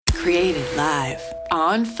Created live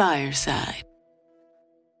on Fireside.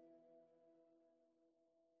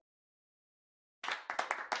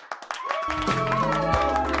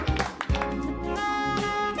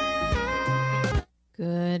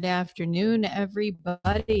 Good afternoon,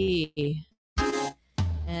 everybody,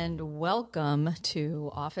 and welcome to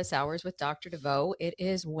Office Hours with Dr. DeVoe. It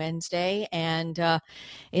is Wednesday, and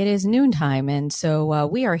it is noontime, and so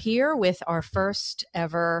we are here with our first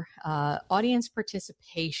ever audience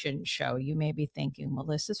participation show. You may be thinking, well,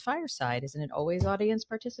 this is Fireside. Isn't it always audience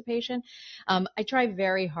participation? I try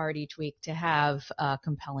very hard each week to have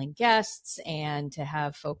compelling guests and to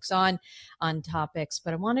have folks on topics,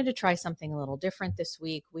 but I wanted to try something a little different this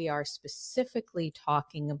week. We are specifically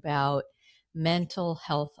talking about mental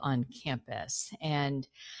health on campus, and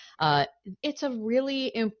it's a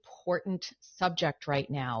really important subject right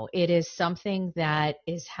now. It is something that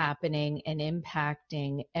is happening and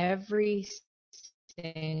impacting every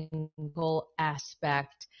single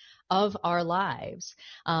aspect of our lives.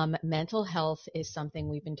 Mental health is something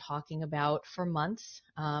we've been talking about for months.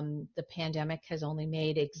 The pandemic has only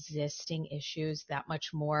made existing issues that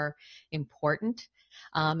much more important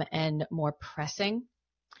and more pressing.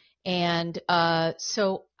 And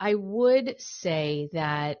so I would say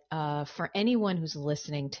that for anyone who's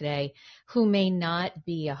listening today who may not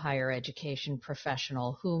be a higher education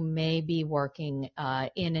professional, who may be working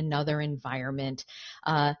in another environment,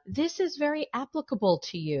 this is very applicable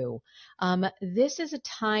to you. This is a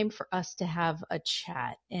time for us to have a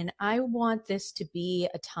chat. And I want this to be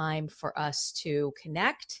a time for us to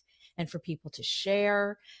connect and for people to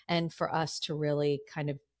share and for us to really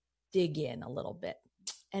kind of dig in a little bit.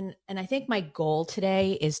 And I think my goal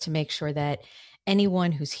today is to make sure that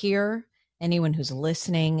anyone who's here, anyone who's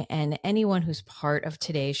listening, and anyone who's part of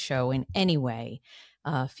today's show in any way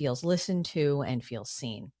feels listened to and feels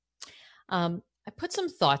seen. I put some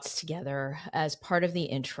thoughts together as part of the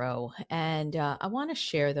intro, and I want to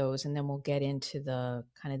share those, and then we'll get into the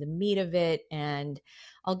kind of the meat of it, and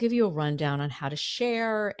I'll give you a rundown on how to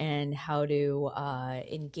share and how to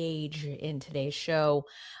engage in today's show,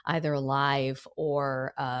 either live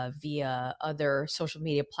or via other social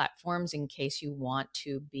media platforms in case you want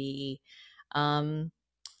to be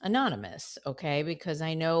anonymous, okay? Because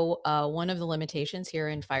I know one of the limitations here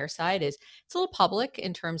in Fireside is it's a little public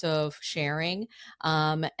in terms of sharing.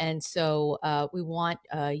 And so we want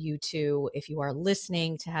you to, if you are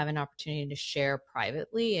listening, to have an opportunity to share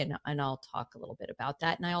privately. And I'll talk a little bit about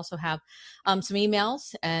that. And I also have some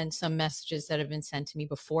emails and some messages that have been sent to me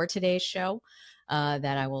before today's show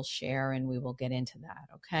that I will share, and we will get into that,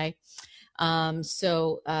 okay?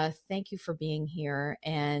 So thank you for being here,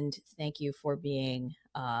 and thank you for being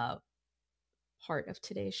part of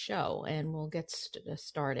today's show, and we'll get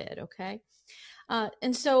started, okay?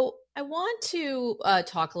 And so I want to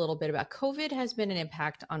talk a little bit about COVID has been an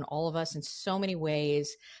impact on all of us in so many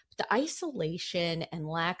ways, but the isolation and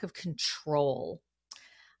lack of control,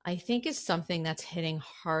 I think, is something that's hitting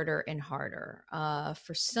harder and harder.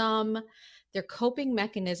 For some, their coping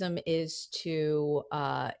mechanism is to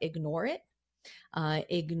ignore it,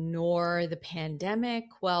 ignore the pandemic.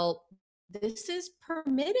 Well, this is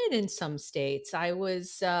permitted in some states. I'm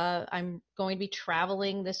going to be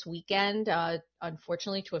traveling this weekend,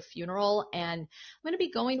 unfortunately, to a funeral, and I'm going to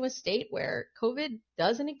be going to a state where COVID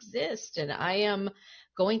doesn't exist, and I am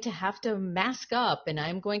going to have to mask up, and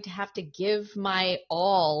I'm going to have to give my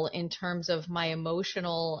all in terms of my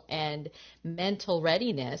emotional and mental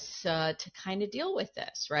readiness to kind of deal with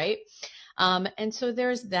this, right? And so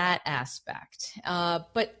there's that aspect.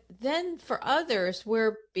 But then for others,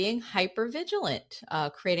 we're being hyper vigilant,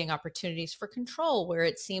 creating opportunities for control where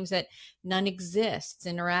it seems that none exists,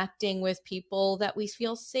 interacting with people that we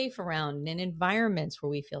feel safe around in environments where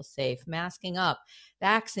we feel safe, masking up,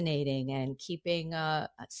 vaccinating, and keeping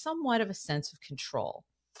somewhat of a sense of control.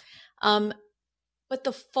 But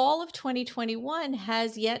the fall of 2021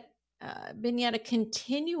 has been yet a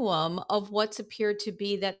continuum of what's appeared to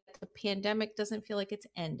be that the pandemic doesn't feel like it's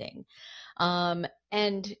ending.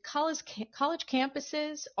 And college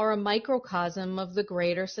campuses are a microcosm of the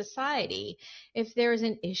greater society. If there's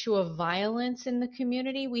an issue of violence in the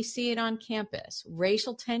community, we see it on campus.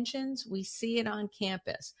 Racial tensions, we see it on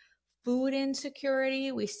campus. Food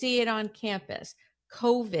insecurity, we see it on campus.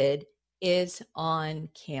 COVID is on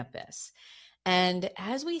campus. And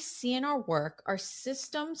as we see in our work, our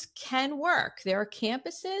systems can work. There are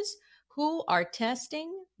campuses who are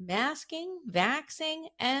testing, masking, vaxxing,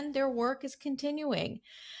 and their work is continuing.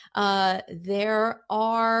 There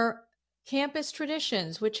are campus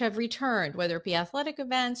traditions which have returned, whether it be athletic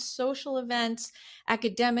events, social events,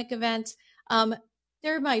 academic events.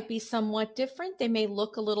 There might be somewhat different. They may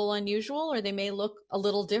look a little unusual, or they may look a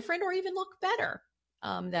little different, or even look better,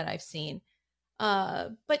 that I've seen.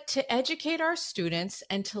 But to educate our students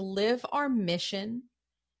and to live our mission,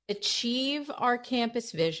 achieve our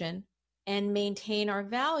campus vision, and maintain our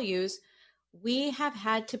values, we have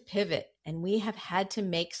had to pivot and we have had to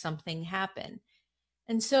make something happen.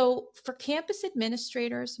 And so, for campus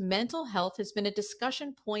administrators, mental health has been a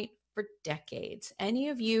discussion point for decades. Any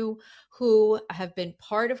of you who have been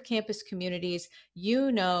part of campus communities,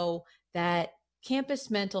 you know that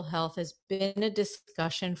campus mental health has been a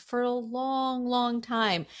discussion for a long, long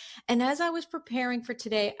time. And as I was preparing for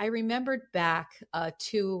today, I remembered back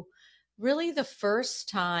to really the first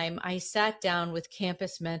time I sat down with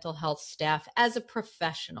campus mental health staff as a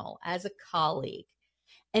professional, as a colleague.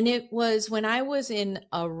 And it was when I was in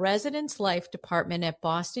a residence life department at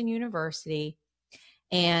Boston University,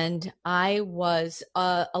 and I was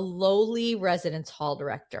a lowly residence hall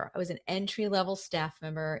director. I was an entry level staff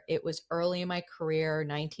member. It was early in my career,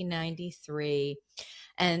 1993.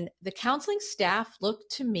 And the counseling staff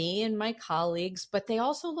looked to me and my colleagues, but they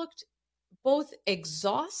also looked both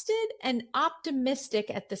exhausted and optimistic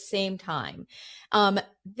at the same time.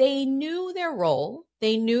 They knew their role.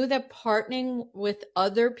 They knew that partnering with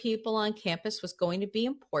other people on campus was going to be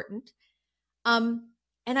important.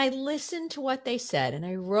 And I listened to what they said and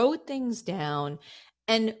I wrote things down.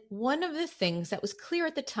 And one of the things that was clear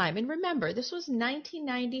at the time, and remember, this was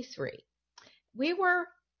 1993, we were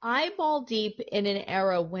eyeball deep in an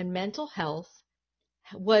era when mental health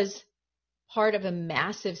was part of a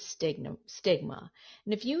massive stigma.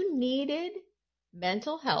 And if you needed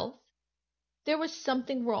mental health, there was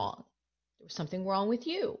something wrong. There was something wrong with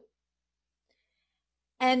you.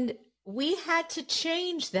 And we had to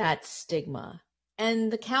change that stigma.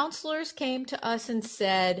 And the counselors came to us and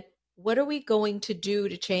said, what are we going to do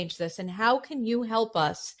to change this? And how can you help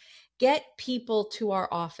us get people to our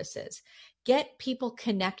offices, get people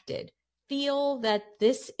connected, feel that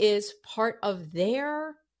this is part of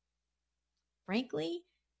their, frankly,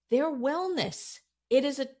 their wellness. It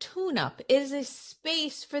is a tune-up. It is a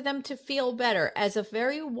space for them to feel better. As a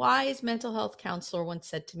very wise mental health counselor once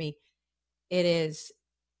said to me, it is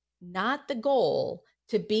not the goal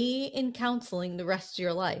to be in counseling the rest of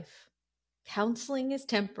your life. Counseling is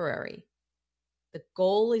temporary. The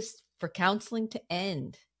goal is for counseling to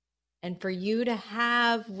end and for you to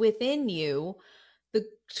have within you the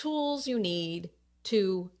tools you need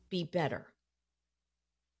to be better.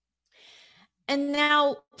 And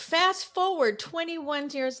now fast forward 21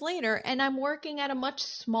 years later, and I'm working at a much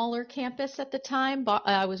smaller campus at the time.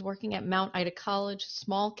 I was working at Mount Ida College,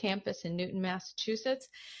 small campus in Newton, Massachusetts.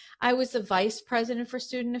 I was the vice president for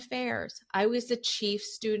student affairs. I was the chief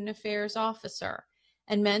student affairs officer,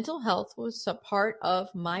 and mental health was a part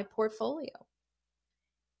of my portfolio.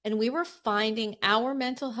 And we were finding our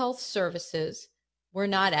mental health services were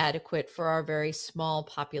not adequate for our very small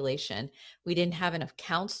population. We didn't have enough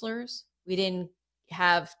counselors. We didn't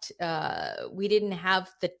have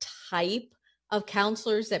the type of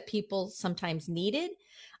counselors that people sometimes needed.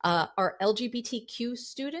 Our LGBTQ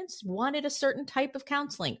students wanted a certain type of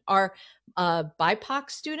counseling. Our BIPOC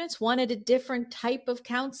students wanted a different type of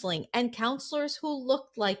counseling, and counselors who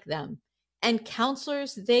looked like them, and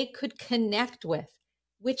counselors they could connect with,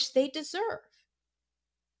 which they deserve.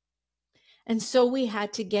 And so we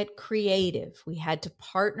had to get creative. We had to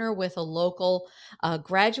partner with a local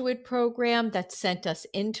graduate program that sent us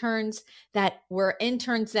interns that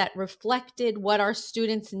reflected what our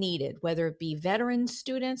students needed, whether it be veteran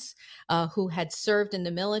students who had served in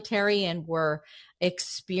the military and were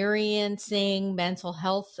experiencing mental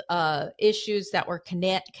health issues that were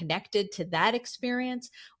connected to that experience,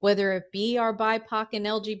 whether it be our BIPOC and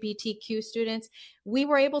LGBTQ students. We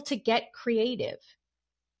were able to get creative.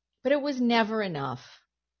 But it was never enough.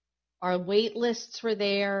 Our wait lists were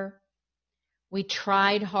there. We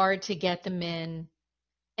tried hard to get them in.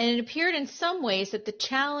 And it appeared in some ways that the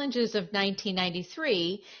challenges of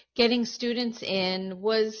 1993, getting students in,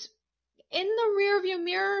 was in the rearview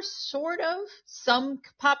mirror, sort of. Some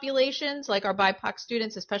populations, like our BIPOC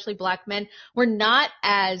students, especially Black men, were not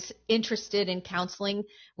as interested in counseling.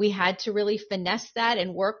 We had to really finesse that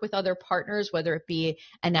and work with other partners, whether it be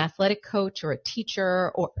an athletic coach or a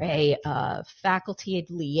teacher or a faculty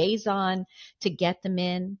liaison, to get them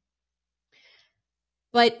in.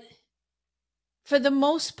 But for the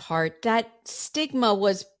most part, that stigma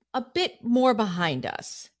was a bit more behind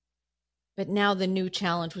us. But now the new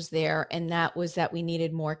challenge was there, and that was that we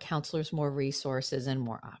needed more counselors, more resources, and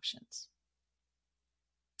more options.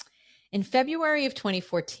 In February of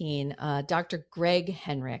 2014, Dr. Greg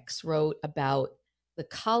Henricks wrote about the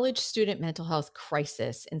college student mental health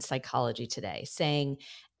crisis in Psychology Today, saying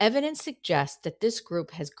evidence suggests that this group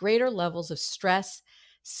has greater levels of stress,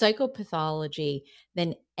 psychopathology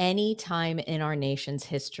than any time in our nation's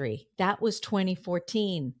history. That was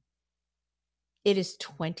 2014. It is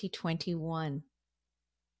 2021.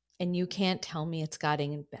 And you can't tell me it's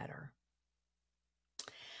gotten better.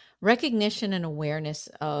 Recognition and awareness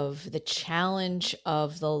of the challenge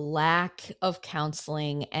of the lack of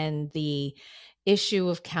counseling and the issue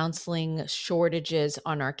of counseling shortages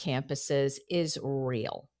on our campuses is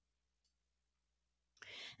real.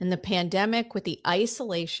 And the pandemic, with the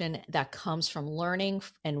isolation that comes from learning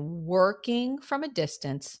and working from a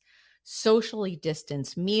distance, socially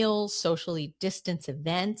distanced meals, socially distanced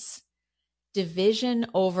events, division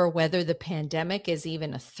over whether the pandemic is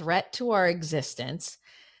even a threat to our existence.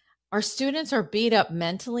 Our students are beat up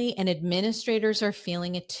mentally, and administrators are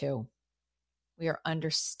feeling it too. We are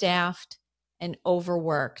understaffed and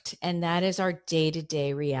overworked, and that is our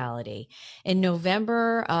day-to-day reality. In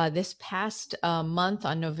November, this past month,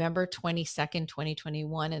 on November 22nd,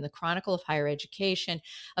 2021, in the Chronicle of Higher Education,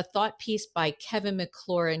 a thought piece by Kevin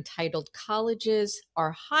McClure entitled "Colleges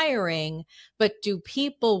Are Hiring, but Do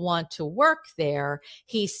People Want to Work There?"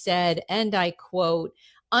 He said, and I quote,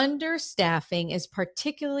 "Understaffing is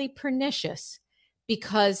particularly pernicious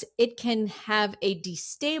because it can have a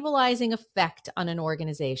destabilizing effect on an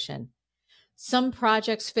organization. Some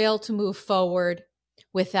projects fail to move forward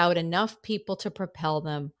without enough people to propel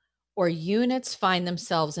them, or units find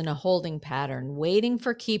themselves in a holding pattern, waiting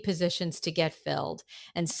for key positions to get filled.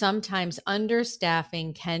 And sometimes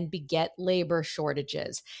understaffing can beget labor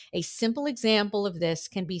shortages. A simple example of this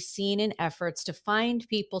can be seen in efforts to find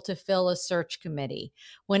people to fill a search committee.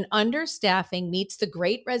 When understaffing meets the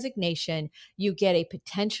Great Resignation, you get a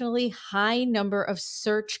potentially high number of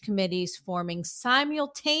search committees forming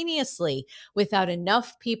simultaneously without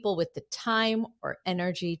enough people with the time or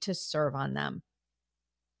energy to serve on them."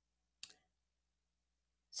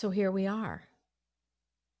 So here we are.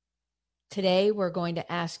 Today, we're going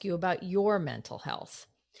to ask you about your mental health,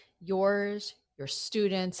 yours, your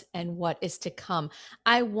students, and what is to come.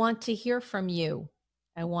 I want to hear from you.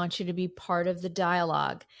 I want you to be part of the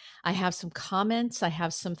dialogue. I have some comments. I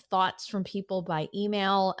have some thoughts from people by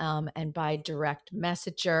email and by direct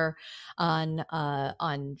messenger on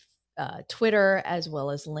Twitter as well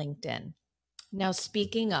as LinkedIn. Now,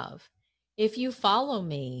 speaking of, if you follow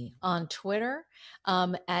me on Twitter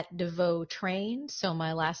at DeVoe Train, so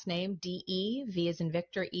my last name, DE, V as in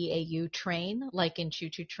Victor, EAU Train, like in Choo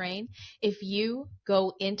Choo Train. If you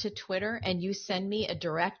go into Twitter and you send me a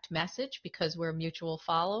direct message because we're mutual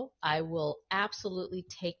follow, I will absolutely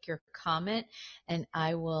take your comment and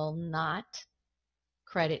I will not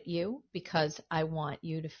credit you because I want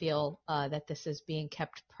you to feel that this is being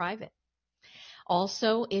kept private.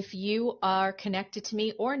 Also, if you are connected to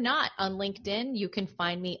me or not on LinkedIn, you can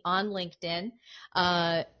find me on LinkedIn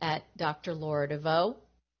at Dr. Laura DeVoe,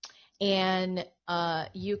 and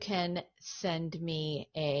you can send me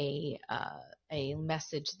a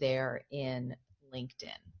message there in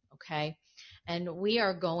LinkedIn, okay? And we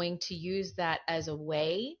are going to use that as a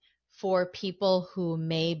way for people who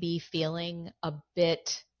may be feeling a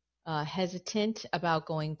bit hesitant about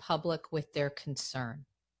going public with their concern.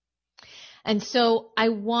 And so I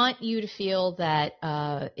want you to feel that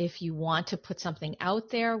if you want to put something out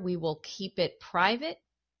there, we will keep it private.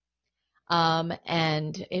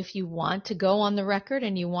 And if you want to go on the record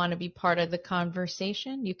and you want to be part of the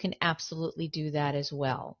conversation, you can absolutely do that as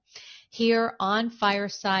well. Here on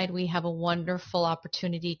Fireside, we have a wonderful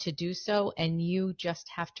opportunity to do so, and you just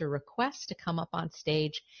have to request to come up on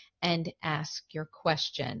stage and ask your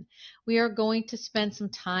question. We are going to spend some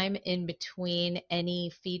time in between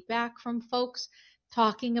any feedback from folks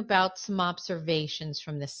talking about some observations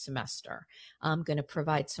from this semester. I'm going to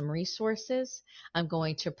provide some resources. I'm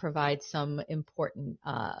going to provide some important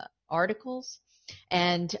articles.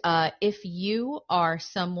 And if you are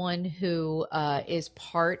someone who is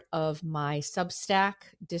part of my Substack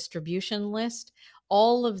distribution list,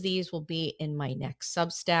 all of these will be in my next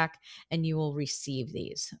Substack and you will receive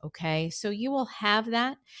these. Okay, so you will have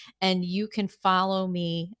that and you can follow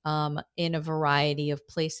me in a variety of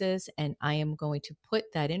places. And I am going to put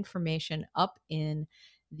that information up in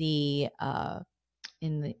the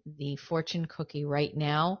fortune cookie right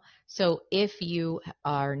now. So if you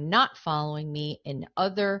are not following me in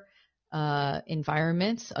other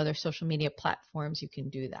environments, other social media platforms, you can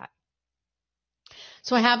do that.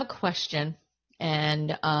 So I have a question,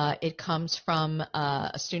 and it comes from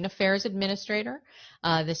a student affairs administrator.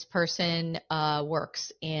 This person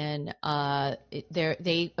works in,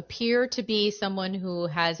 they appear to be someone who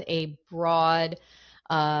has a broad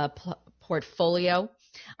portfolio,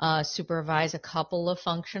 supervise a couple of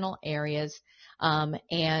functional areas.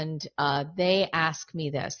 And they ask me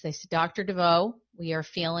this. They said, Dr. DeVoe, we are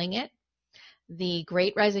feeling it. The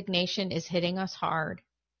Great Resignation is hitting us hard.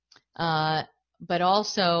 But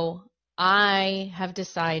also, I have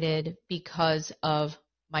decided, because of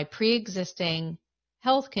my pre-existing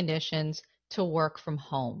health conditions, to work from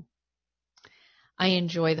home. I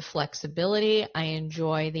enjoy the flexibility. I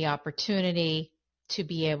enjoy the opportunity to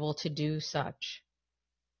be able to do such.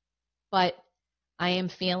 But I am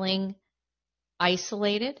feeling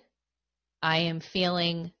isolated. I am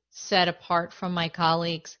feeling set apart from my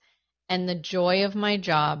colleagues, and the joy of my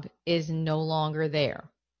job is no longer there.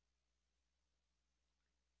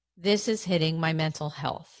 This is hitting my mental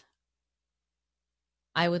health.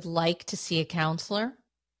 I would like to see a counselor,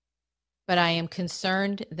 but I am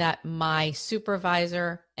concerned that my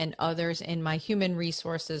supervisor and others in my human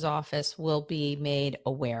resources office will be made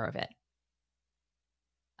aware of it.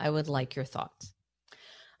 I would like your thoughts.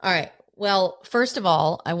 All right. Well, first of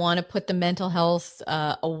all, I want to put the mental health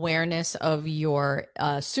awareness of your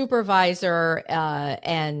supervisor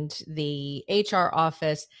and the HR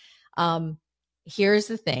office. Here's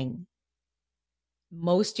the thing.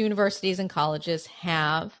 Most universities and colleges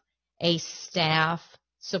have a staff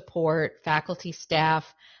support, faculty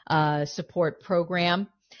staff support program.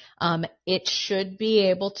 It should be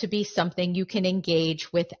able to be something you can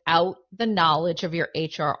engage without the knowledge of your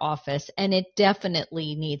HR office, and it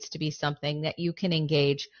definitely needs to be something that you can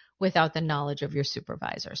engage without the knowledge of your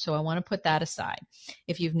supervisor. So I want to put that aside.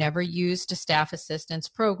 If you've never used a staff assistance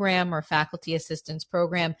program or faculty assistance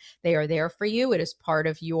program, they are there for you. It is part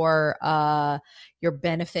of your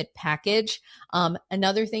benefit package.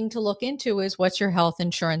 Another thing to look into is, what's your health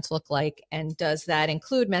insurance look like, and does that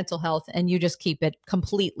include mental health? And you just keep it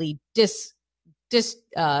completely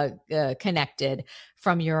disconnected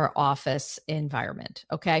from your office environment.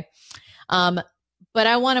 Okay. But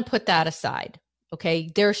I want to put that aside. Okay.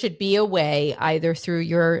 There should be a way, either through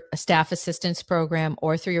your staff assistance program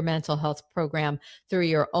or through your mental health program, through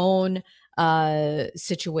your own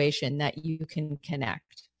situation, that you can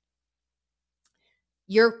connect.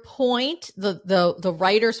 Your point, the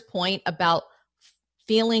writer's point about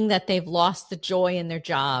feeling that they've lost the joy in their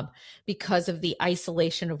job because of the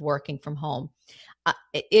isolation of working from home.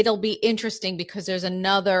 It'll be interesting, because there's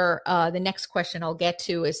another, the next question I'll get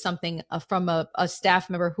to is something from a staff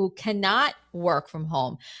member who cannot work from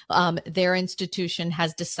home. Their institution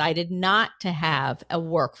has decided not to have a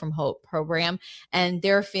work from home program, and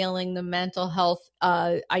they're feeling the mental health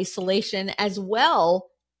isolation as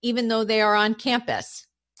well, even though they are on campus.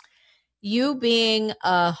 You being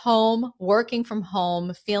home, working from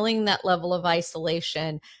home, feeling that level of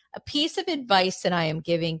isolation, a piece of advice that I am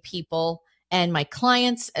giving people and my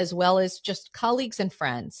clients, as well as just colleagues and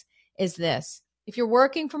friends, is this. If you're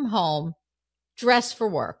working from home, dress for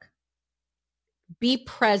work. Be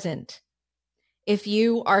present. If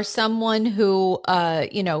you are someone who,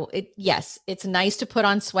 yes, it's nice to put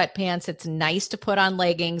on sweatpants. It's nice to put on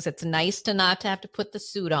leggings. It's nice to not to have to put the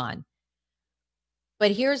suit on.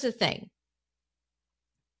 But here's the thing.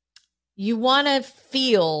 You want to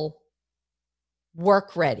feel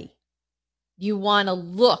work ready. You want to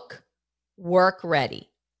look work ready.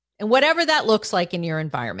 And whatever that looks like in your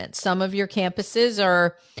environment. Some of your campuses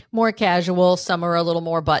are more casual. Some are a little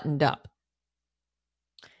more buttoned up.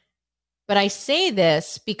 But I say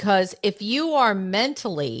this because if you are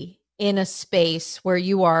mentally in a space where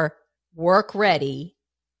you are work ready,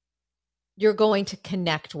 you're going to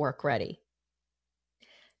connect work ready.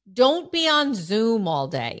 Don't be on Zoom all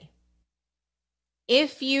day.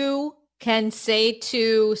 If you can say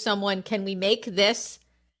to someone, can we make this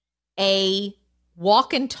a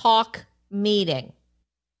walk and talk meeting?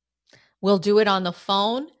 We'll do it on the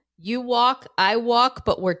phone. You walk, I walk,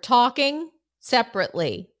 but we're talking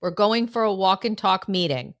separately. We're going for a walk and talk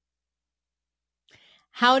meeting.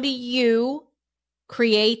 How do you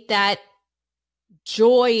create that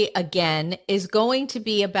joy again is going to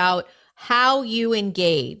be about how you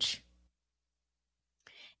engage.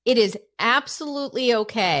 It is absolutely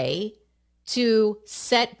okay to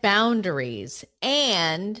set boundaries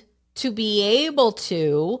and to be able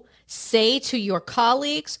to say to your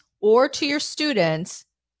colleagues or to your students,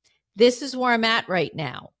 this is where I'm at right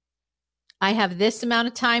now. I have this amount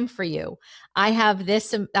of time for you. I have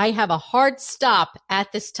a hard stop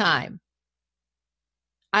at this time.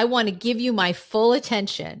 I want to give you my full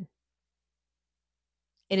attention.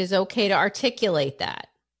 It is okay to articulate that.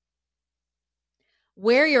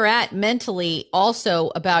 Where you're at mentally also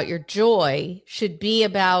about your joy should be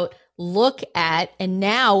about look at, and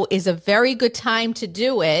now is a very good time to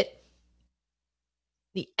do it.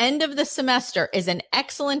 The end of the semester is an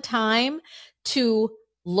excellent time to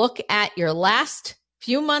look at your last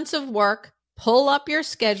few months of work, pull up your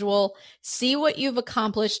schedule, see what you've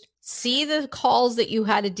accomplished, see the calls that you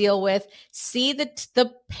had to deal with, see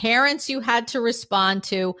the parents you had to respond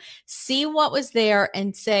to, see what was there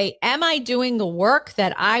and say, am I doing the work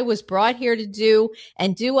that I was brought here to do?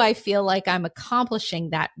 And do I feel like I'm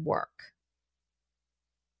accomplishing that work?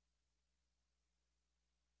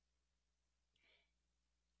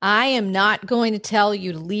 I am not going to tell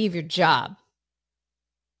you to leave your job.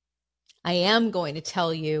 I am going to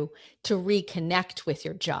tell you to reconnect with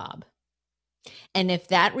your job. And if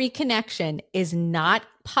that reconnection is not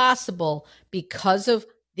possible because of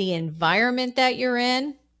the environment that you're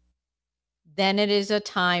in, then it is a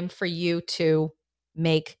time for you to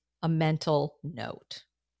make a mental note.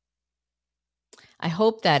 I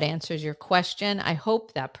hope that answers your question. I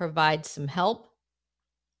hope that provides some help.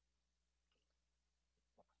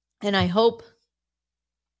 And I hope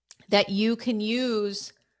that you can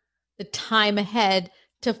use the time ahead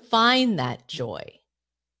to find that joy.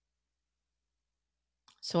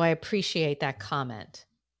 So I appreciate that comment.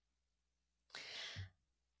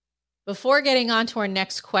 Before getting on to our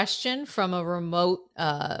next question from a remote,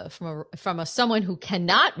 from someone who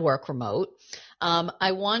cannot work remote,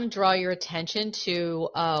 I want to draw your attention to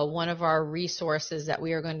one of our resources that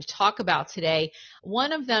we are going to talk about today.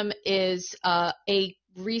 One of them is a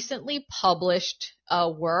recently published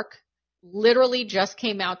work, literally just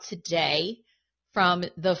came out today from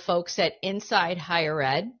the folks at Inside Higher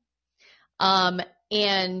Ed.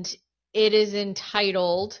 And it is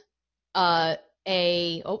entitled sorry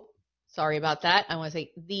about that. I want to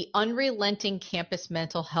say The Unrelenting Campus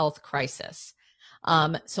Mental Health Crisis.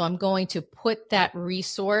 So I'm going to put that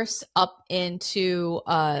resource up into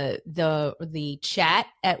the chat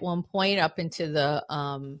at one point, up into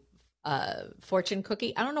the fortune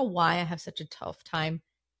cookie. I don't know why I have such a tough time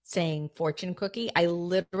saying fortune cookie. I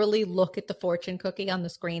literally look at the fortune cookie on the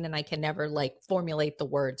screen and I can never formulate the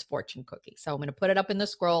words fortune cookie. So I'm going to put it up in the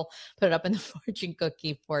scroll, put it up in the fortune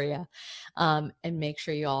cookie for you, and make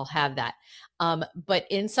sure you all have that. But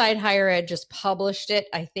Inside Higher Ed just published it.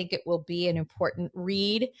 I think it will be an important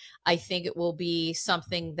read. I think it will be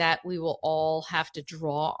something that we will all have to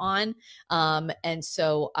draw on. And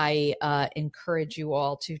so I encourage you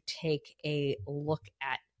all to take a look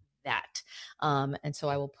at that. And so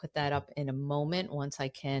I will put that up in a moment once I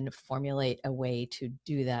can formulate a way to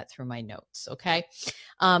do that through my notes. Okay.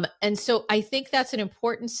 And so I think that's an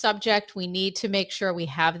important subject. We need to make sure we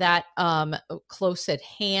have that close at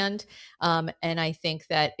hand. And I think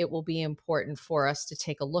that it will be important for us to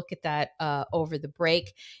take a look at that over the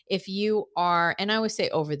break. If you are, and I always say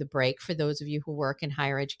over the break, for those of you who work in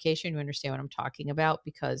higher education, you understand what I'm talking about,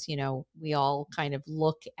 because, we all kind of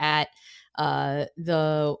look at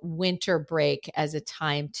the winter break as a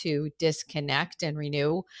time to disconnect and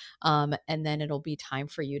renew. And then it'll be time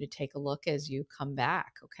for you to take a look as you come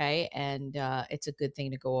back. Okay. And it's a good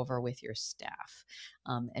thing to go over with your staff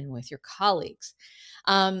and with your colleagues.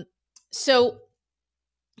 So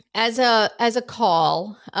as a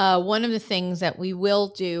call, one of the things that we will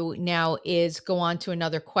do now is go on to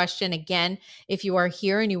another question. Again, if you are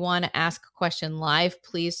here and you want to ask a question live,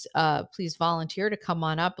 please volunteer to come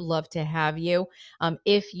on up. Love to have you.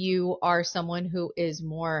 If you are someone who is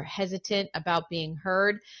more hesitant about being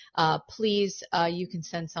heard, please, you can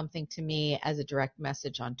send something to me as a direct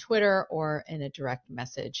message on Twitter or in a direct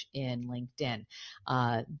message in LinkedIn.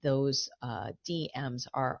 Those DMs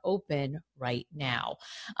are open right now.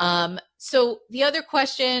 So the other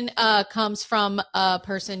question comes from a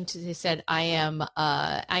person who said, I am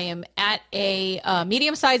at a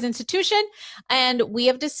medium-sized institution, and we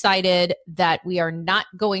have decided that we are not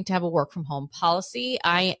going to have a work from home policy.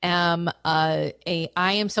 I am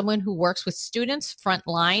someone who works with students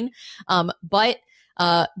frontline, but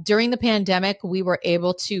during the pandemic, we were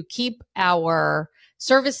able to keep our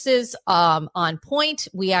services on point.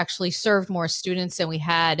 We actually served more students than we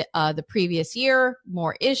had the previous year,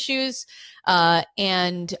 more issues,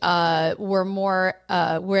 and we're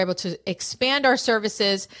able to expand our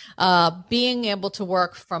services. Being able to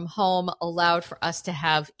work from home allowed for us to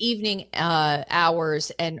have evening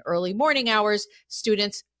hours and early morning hours.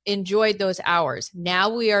 Students enjoyed those hours. Now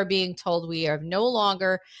we are being told we are no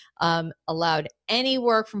longer allowed any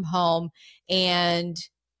work from home. And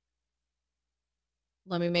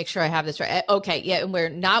let me make sure I have this right. Okay. Yeah. And we're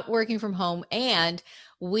not working from home, and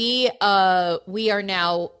we are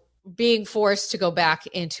now being forced to go back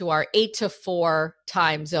into our 8 to 4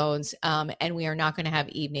 time zones. And we are not going to have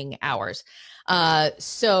evening hours.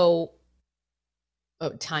 So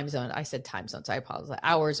time zone. I said time zones. I apologize.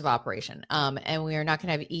 Hours of operation. And we are not going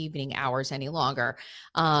to have evening hours any longer.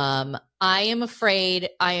 I am afraid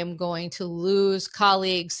I am going to lose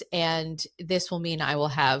colleagues, and this will mean I will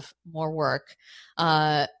have more work.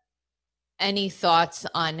 Any thoughts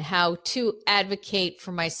on how to advocate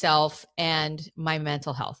for myself and my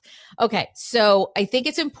mental health? Okay, so I think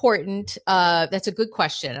it's important. That's a good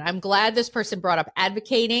question. I'm glad this person brought up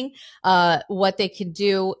advocating, what they can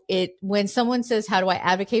do. When someone says, "How do I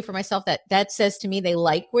advocate for myself?" That says to me they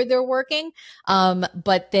like where they're working,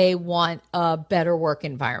 but they want a better work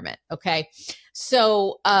environment. Okay,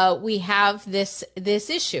 so we have this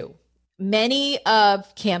issue. Many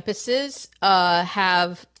campuses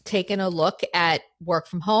have taken a look at work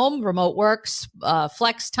from home, remote works,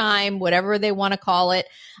 flex time, whatever they want to call it.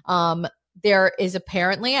 There is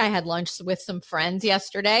apparently, I had lunch with some friends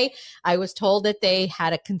yesterday. I was told that they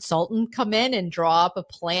had a consultant come in and draw up a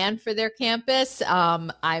plan for their campus. You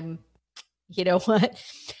know what?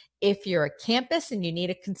 If you're a campus and you need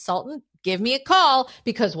a consultant, give me a call,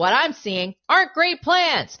 because what I'm seeing aren't great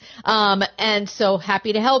plans. And so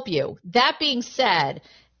happy to help you. That being said,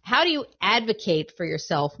 how do you advocate for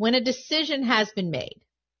yourself when a decision has been made?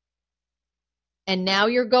 And now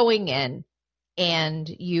you're going in and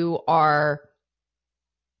you are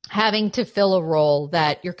having to fill a role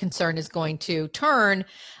that you're concerned is going to turn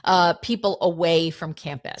people away from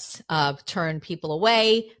campus, turn people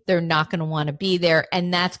away. They're not going to want to be there.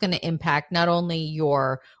 And that's going to impact not only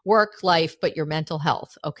your work life, but your mental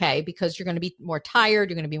health. Okay. Because you're going to be more tired.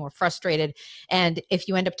 You're going to be more frustrated. And if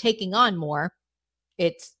you end up taking on more,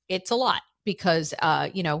 it's a lot, because,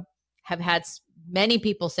 have had many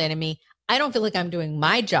people say to me, I don't feel like I'm doing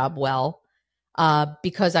my job well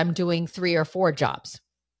because I'm doing 3 or 4 jobs.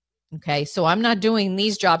 Okay. So I'm not doing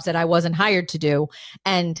these jobs that I wasn't hired to do,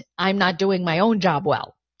 and I'm not doing my own job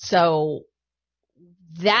well. So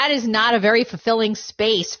that is not a very fulfilling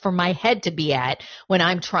space for my head to be at when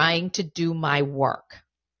I'm trying to do my work.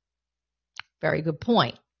 Very good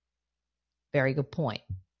point. Very good point.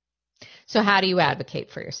 So how do you advocate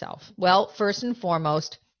for yourself? Well, first and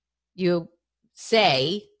foremost, you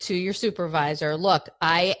say to your supervisor, look,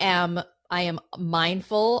 I am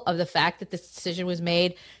mindful of the fact that this decision was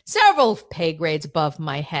made several pay grades above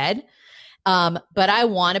my head. But I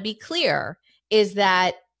want to be clear is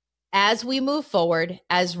that as we move forward,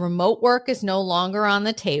 as remote work is no longer on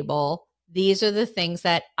the table, these are the things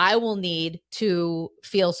that I will need to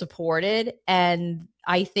feel supported, and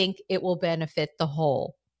I think it will benefit the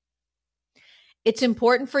whole. It's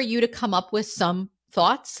important for you to come up with some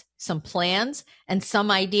thoughts, some plans, and some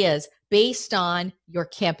ideas based on your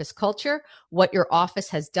campus culture, what your office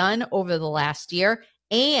has done over the last year,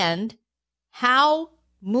 and how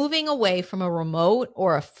moving away from a remote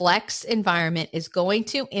or a flex environment is going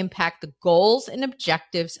to impact the goals and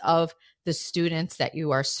objectives of the students that you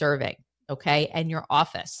are serving, okay, and your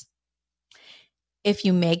office. If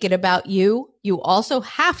you make it about you, you also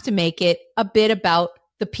have to make it a bit about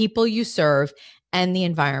the people you serve and the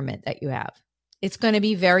environment that you have. It's going to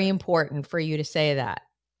be very important for you to say that.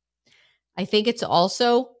 I think it's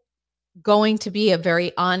also going to be a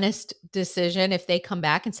very honest decision if they come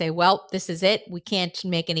back and say, well, this is it. We can't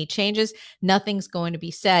make any changes. Nothing's going to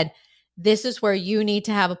be said. This is where you need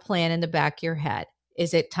to have a plan in the back of your head.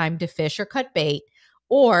 Is it time to fish or cut bait?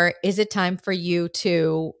 Or is it time for you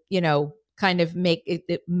to, kind of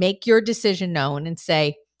make your decision known and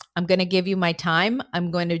say, I'm going to give you my time.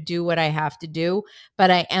 I'm going to do what I have to do,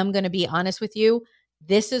 but I am going to be honest with you.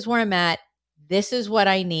 This is where I'm at. This is what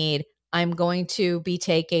I need. I'm going to be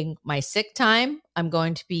taking my sick time. I'm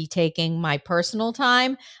going to be taking my personal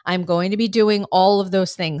time. I'm going to be doing all of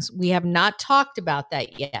those things. We have not talked about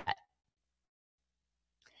that yet.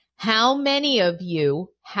 How many of you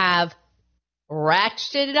have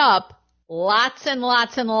ratcheted up lots and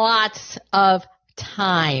lots and lots of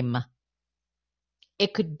time?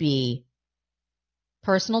 It could be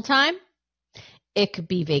personal time. It could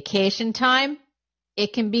be vacation time.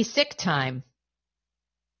 It can be sick time.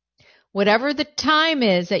 Whatever the time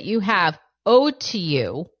is that you have owed to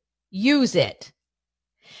you, use it.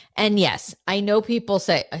 And yes, I know people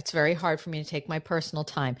say, it's very hard for me to take my personal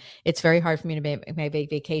time. It's very hard for me to make my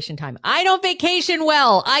vacation time. I don't vacation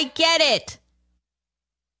well. I get it.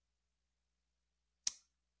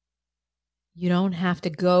 You don't have to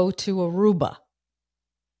go to Aruba.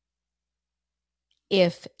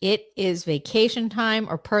 If it is vacation time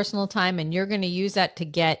or personal time and you're going to use that to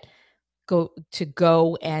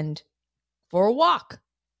go and for a walk,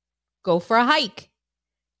 go for a hike,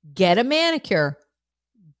 get a manicure,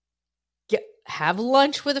 have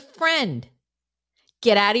lunch with a friend,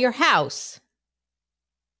 get out of your house,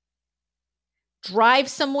 Drive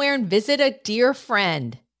somewhere and visit a dear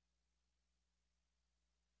friend.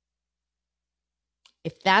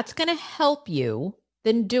 If that's going to help you,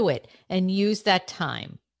 then do it and use that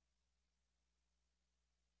time.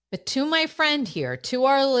 But to my friend here, to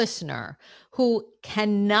our listener who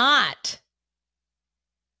cannot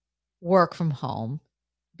work from home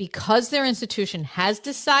because their institution has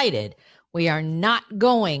decided we are not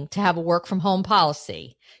going to have a work from home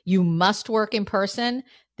policy, you must work in person,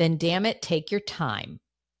 then damn it, take your time.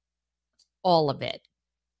 All of it.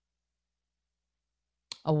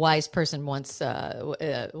 A wise person once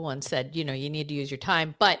said, you need to use your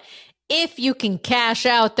time. But if you can cash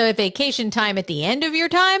out the vacation time at the end of your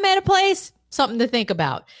time at a place, something to think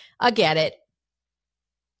about. I get it.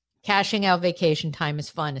 Cashing out vacation time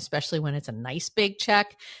is fun, especially when it's a nice big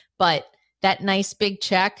check. But that nice big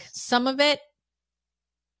check, some of it,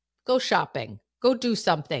 go shopping, go do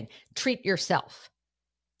something, treat yourself,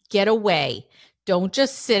 get away. Don't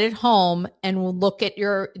just sit at home and look at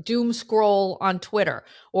your doom scroll on Twitter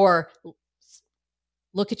or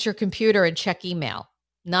look at your computer and check email.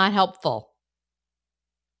 Not helpful.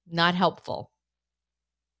 Not helpful.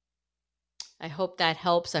 I hope that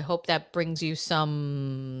helps. I hope that brings you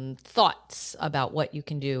some thoughts about what you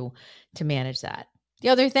can do to manage that. The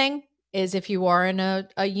other thing is if you are in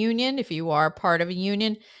a union, if you are part of a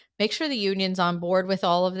union, make sure the union's on board with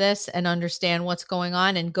all of this and understand what's going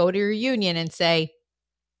on, and go to your union and say,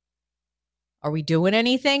 are we doing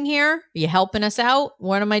anything here? Are you helping us out?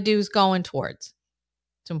 What are my dues going towards?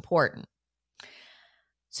 It's important.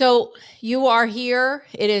 So you are here.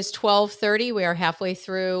 It is 12:30. We are halfway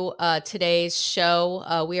through today's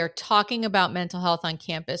show. We are talking about mental health on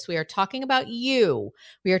campus. We are talking about you.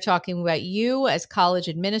 We are talking about you as college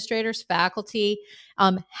administrators, faculty,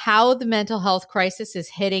 how the mental health crisis is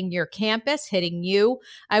hitting your campus, hitting you.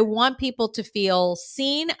 I want people to feel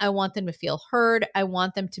seen. I want them to feel heard. I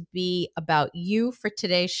want them to be about you for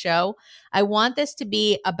today's show. I want this to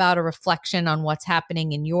be about a reflection on what's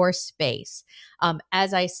happening in your space.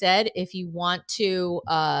 As I said, if you want to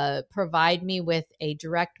provide me with a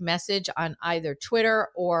direct message on either Twitter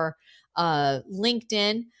or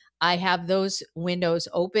LinkedIn, I have those windows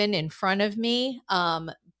open in front of me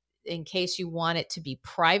in case you want it to be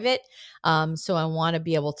private. So I want to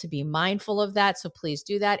be able to be mindful of that. So please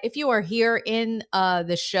do that. If you are here in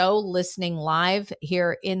the show, listening live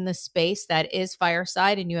here in the space that is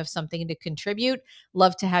Fireside, and you have something to contribute,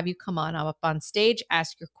 love to have you come on up on stage,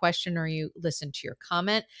 ask your question, or you listen to your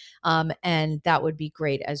comment. And that would be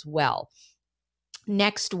great as well.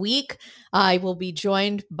 Next week, I will be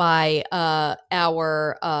joined by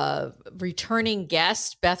our returning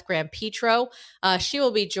guest, Beth Graham-Petro. She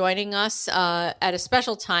will be joining us at a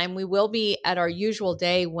special time. We will be at our usual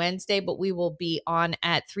day, Wednesday, but we will be on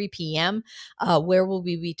at 3 p.m., where we'll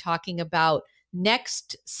be talking about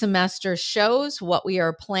next semester shows, what we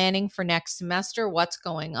are planning for next semester, what's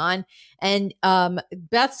going on. And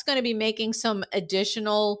Beth's going to be making some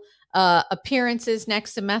additional appearances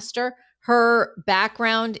next semester. Her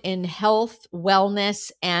background in health,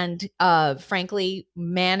 wellness, and frankly,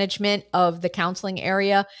 management of the counseling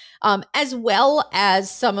area, as well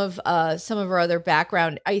as some of her other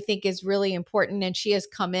background, I think is really important. And she has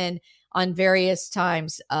come in on various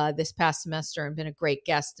times this past semester and been a great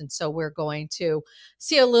guest. And so we're going to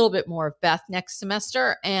see a little bit more of Beth next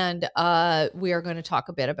semester. And we are going to talk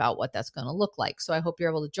a bit about what that's going to look like. So I hope you're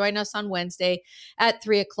able to join us on Wednesday at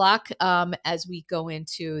 3:00 as we go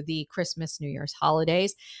into the Christmas, New Year's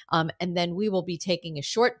holidays. And then we will be taking a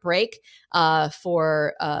short break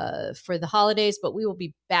for the holidays, but we will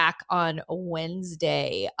be back on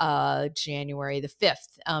Wednesday, January the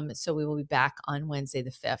 5th. So we will be back on Wednesday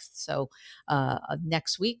the 5th. So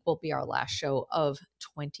next week will be our last show of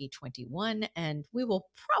 2021, and we will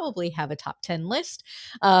probably have a top 10 list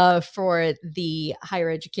for the higher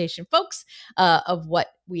education folks of what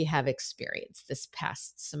we have experienced this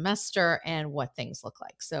past semester and what things look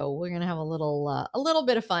like. So we're going to have a little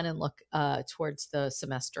bit of fun and look towards the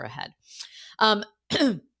semester ahead.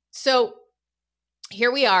 So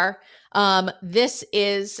here we are. This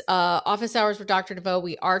is Office Hours with Dr. DeVoe.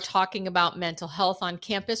 We are talking about mental health on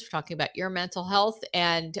campus. We're talking about your mental health,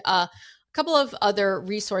 and a couple of other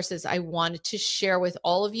resources I wanted to share with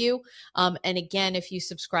all of you. And again, if you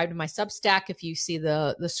subscribe to my Substack, if you see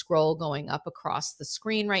the scroll going up across the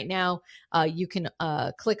screen right now, you can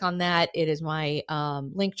click on that. It is my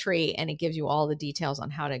link tree, and it gives you all the details on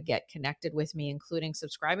how to get connected with me, including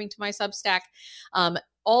subscribing to my Substack.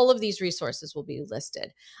 all of these resources will be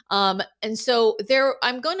listed. And so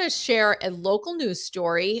I'm going to share a local news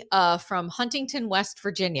story from Huntington, West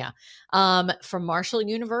Virginia, from Marshall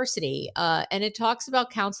University. And it talks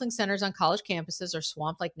about counseling centers on college campuses are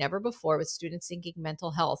swamped like never before with students seeking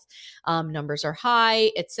mental health. Numbers are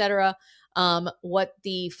high, et cetera. What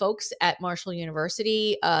the folks at Marshall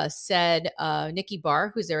University said, Nikki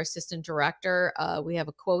Barr, who's their assistant director, we have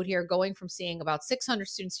a quote here: going from seeing about 600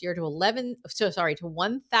 students a year to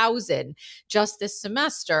 1,000 just this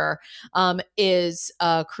semester is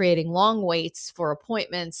creating long waits for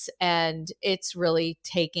appointments, and it's really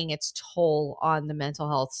taking its toll on the mental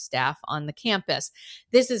health staff on the campus.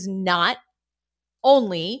 This is not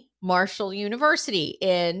only Marshall University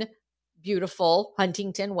in beautiful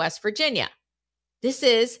Huntington, West Virginia. This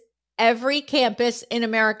is every campus in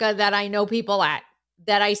America that I know people at,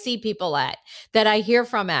 that I see people at, that I hear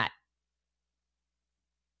from at.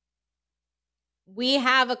 We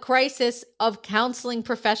have a crisis of counseling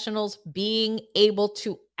professionals being able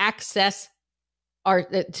to access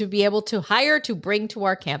to be able to hire, to bring to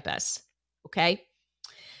our campus. Okay.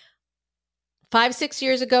 5-6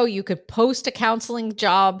 years ago, you could post a counseling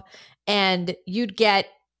job and you'd get,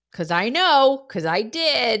 because I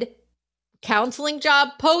did, counseling job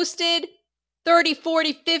posted, 30,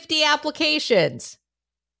 40, 50 applications.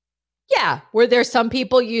 Yeah. Were there some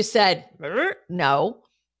people you said, no?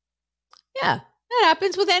 Yeah, that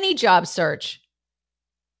happens with any job search.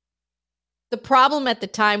 The problem at the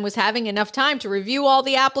time was having enough time to review all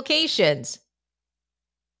the applications.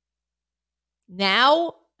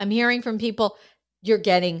 Now I'm hearing from people, you're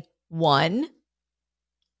getting 1,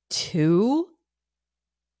 2.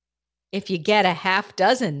 If you get a half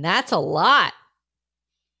dozen, that's a lot.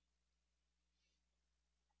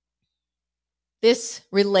 This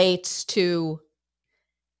relates to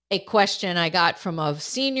a question I got from a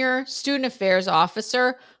senior student affairs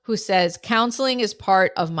officer who says, counseling is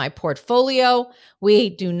part of my portfolio. We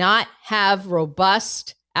do not have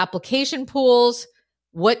robust application pools.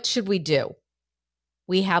 What should we do?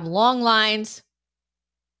 We have long lines,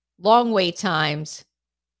 long wait times,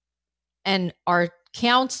 and our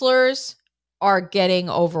counselors are getting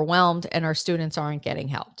overwhelmed and our students aren't getting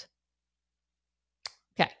helped.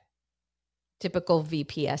 Okay. Typical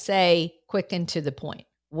VPSA, quick and to the point.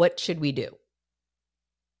 What should we do?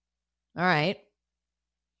 All right.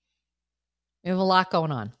 We have a lot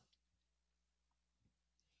going on.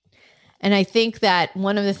 And I think that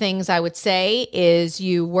one of the things I would say is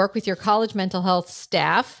you work with your college mental health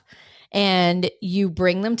staff and you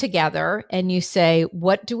bring them together and you say,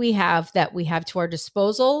 what do we have that we have to our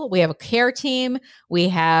disposal? We have a care team. We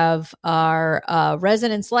have our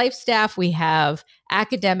residence life staff. We have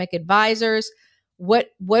academic advisors.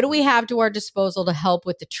 What do we have to our disposal to help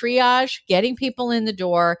with the triage, getting people in the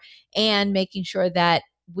door, and making sure that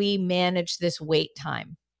we manage this wait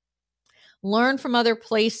time? Learn from other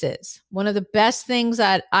places. One of the best things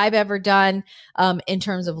that I've ever done in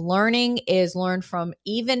terms of learning is learn from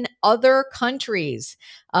even other countries.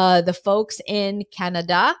 The folks in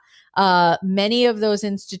Canada, many of those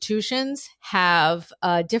institutions have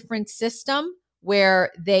a different system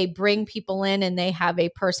where they bring people in and they have a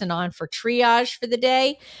person on for triage for the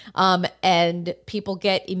day, and people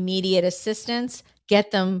get immediate assistance, get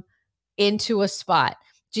them into a spot.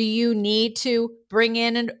 Do you need to bring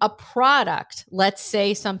in a product? Let's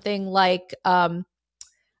say something like one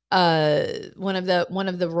of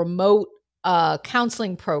the remote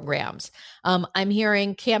counseling programs. I'm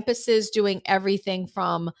hearing campuses doing everything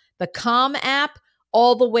from the Calm app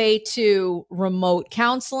all the way to remote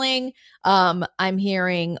counseling. I'm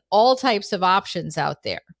hearing all types of options out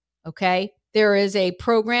there. Okay. There is a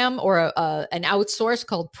program or an outsource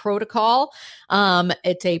called Protocol.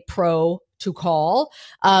 It's a Pro2Call.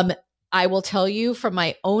 I will tell you from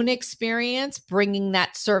my own experience, bringing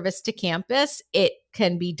that service to campus, it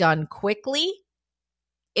can be done quickly.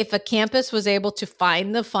 If a campus was able to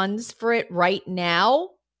find the funds for it right now,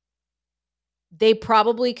 they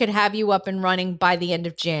probably could have you up and running by the end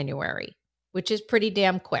of January, which is pretty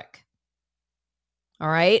damn quick. All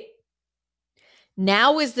right.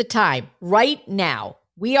 Now is the time. Right now.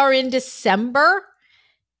 We are in December.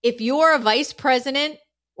 If you are a vice president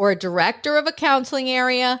or a director of a counseling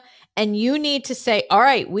area and you need to say, all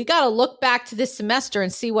right, we got to look back to this semester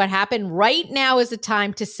and see what happened. Right now is the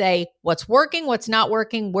time to say what's working, what's not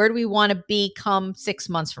working. Where do we want to be come 6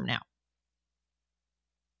 months from now?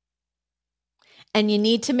 And you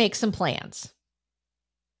need to make some plans.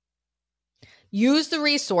 Use the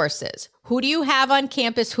resources. Who do you have on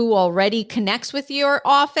campus who already connects with your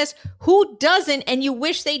office? Who doesn't? And you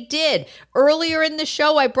wish they did. Earlier in the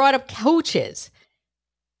show, I brought up coaches.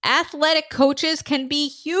 Athletic coaches can be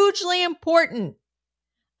hugely important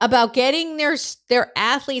about getting their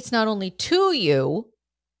athletes not only to you,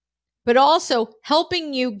 but also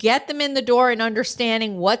helping you get them in the door and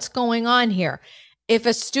understanding what's going on here. If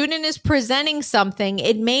a student is presenting something,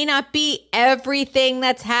 it may not be everything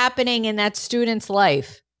that's happening in that student's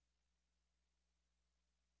life.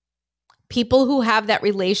 People who have that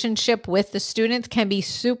relationship with the students can be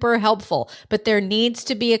super helpful, but there needs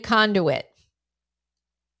to be a conduit.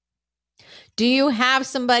 Do you have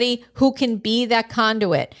somebody who can be that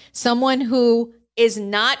conduit? Someone who is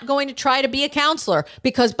not going to try to be a counselor,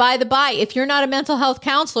 because by the by, if you're not a mental health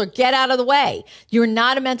counselor, get out of the way. You're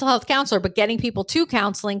not a mental health counselor, but getting people to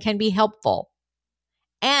counseling can be helpful.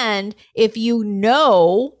 And if you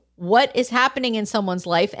know what is happening in someone's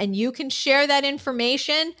life and you can share that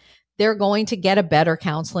information, they're going to get a better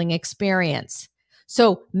counseling experience.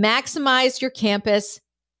 So maximize your campus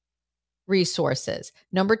resources.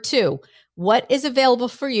 Number 2, what is available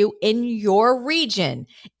for you in your region,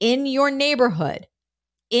 in your neighborhood,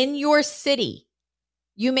 in your city?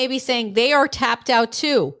 You may be saying they are tapped out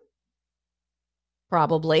too.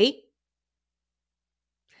 Probably.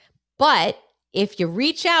 But if you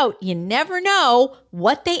reach out, you never know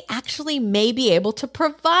what they actually may be able to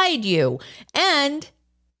provide you. And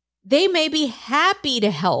they may be happy to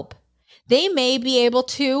help. They may be able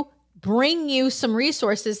to bring you some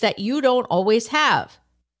resources that you don't always have.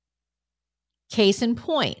 Case in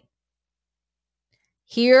point,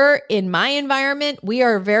 here in my environment, we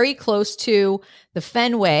are very close to the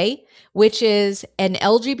Fenway, which is an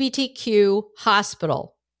LGBTQ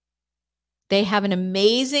hospital. They have an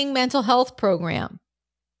amazing mental health program.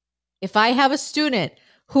 If I have a student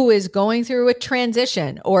who is going through a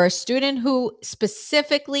transition or a student who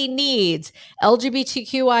specifically needs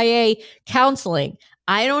LGBTQIA counseling,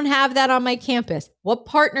 I don't have that on my campus. What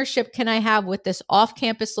partnership can I have with this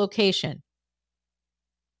off-campus location?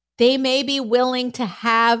 They may be willing to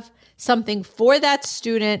have something for that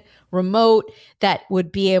student remote that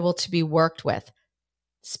would be able to be worked with.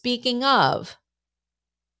 Speaking of,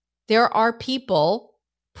 there are people,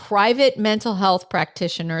 private mental health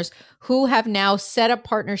practitioners, who have now set up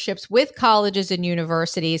partnerships with colleges and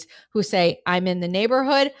universities who say, I'm in the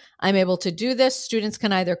neighborhood, I'm able to do this. Students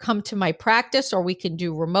can either come to my practice or we can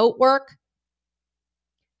do remote work.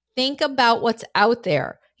 Think about what's out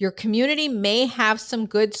there. Your community may have some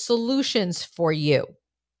good solutions for you.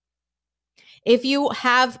 If you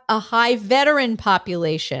have a high veteran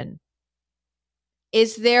population,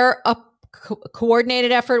 is there a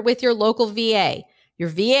coordinated effort with your local VA? Your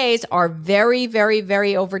VAs are very, very,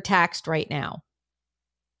 very overtaxed right now.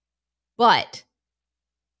 But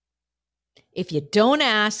if you don't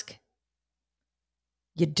ask,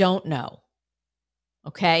 you don't know.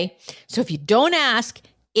 Okay? So if you don't ask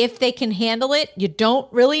if they can handle it, you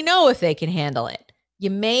don't really know if they can handle it. You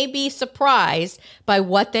may be surprised by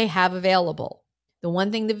what they have available. The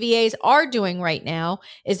one thing the VAs are doing right now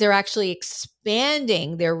is they're actually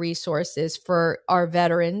expanding their resources for our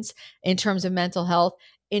veterans in terms of mental health,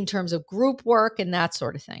 in terms of group work and that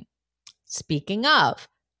sort of thing. Speaking of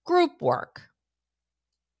group work,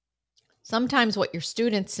 sometimes what your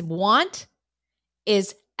students want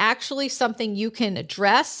is actually something you can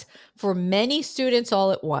address for many students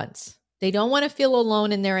all at once. They don't want to feel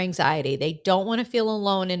alone in their anxiety. They don't want to feel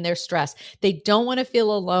alone in their stress. They don't want to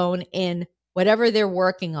feel alone in whatever they're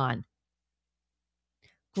working on.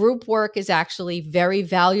 Group work is actually very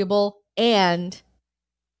valuable, and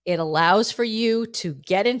it allows for you to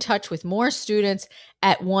get in touch with more students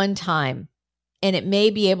at one time. And it may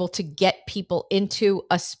be able to get people into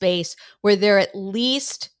a space where they're at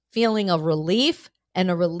least feeling a relief and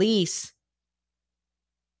a release.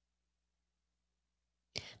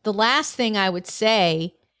 The last thing I would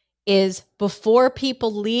say is, before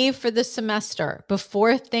people leave for the semester,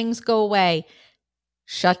 before things go away,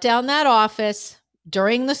 shut down that office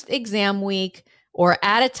during this exam week or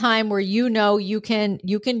at a time where you know you can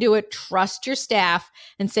do it. Trust your staff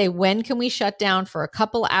and say, when can we shut down for a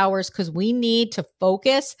couple hours? Because we need to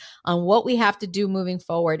focus on what we have to do moving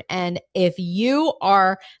forward. And if you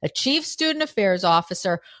are a chief student affairs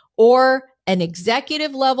officer or an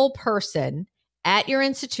executive level person at your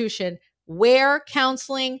institution where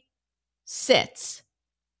counseling sits,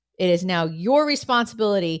 it is now your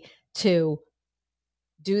responsibility to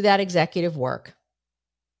do that executive work.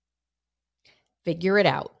 Figure it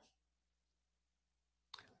out.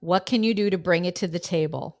 What can you do to bring it to the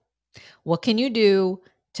table? What can you do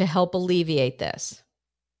to help alleviate this?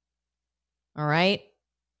 All right.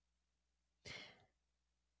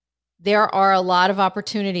 There are a lot of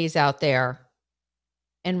opportunities out there.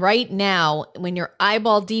 And right now, when you're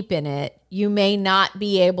eyeball deep in it, you may not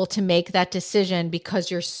be able to make that decision because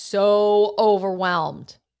you're so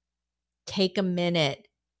overwhelmed. Take a minute.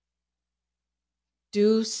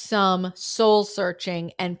 Do some soul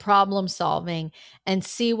searching and problem solving and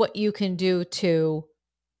see what you can do to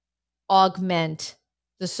augment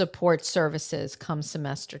the support services come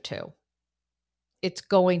semester 2. It's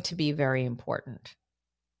going to be very important.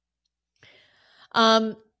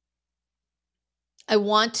 I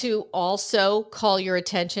want to also call your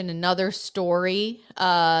attention another story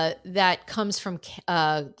that comes from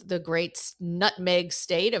the great nutmeg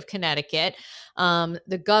state of Connecticut.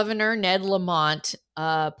 The governor, Ned Lamont,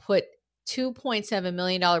 put $2.7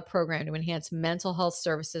 million program to enhance mental health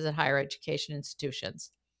services at higher education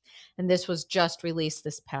institutions. And this was just released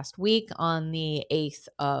this past week on the 8th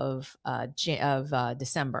of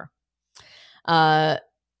December.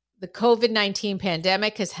 The COVID-19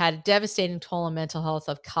 pandemic has had a devastating toll on mental health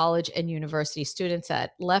of college and university students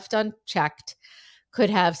that, left unchecked,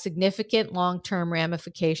 could have significant long-term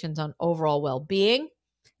ramifications on overall well-being.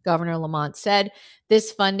 Governor Lamont said,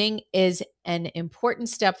 this funding is an important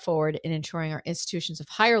step forward in ensuring our institutions of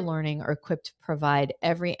higher learning are equipped to provide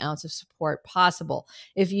every ounce of support possible.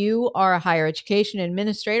 If you are a higher education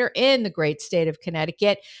administrator in the great state of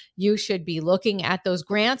Connecticut, you should be looking at those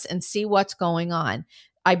grants and see what's going on.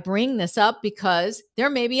 I bring this up because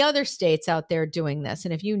there may be other states out there doing this.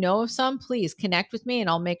 And if you know of some, please connect with me and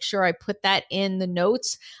I'll make sure I put that in the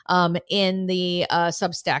notes in the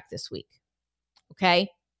Substack this week. Okay.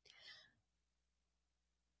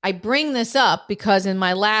 I bring this up because in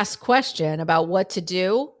my last question about what to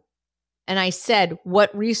do, and I said,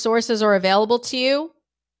 what resources are available to you?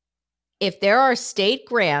 If there are state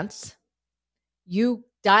grants, you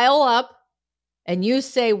dial up and you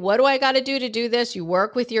say, what do I got to do this? You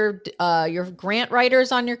work with your grant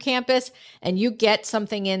writers on your campus and you get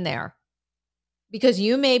something in there. Because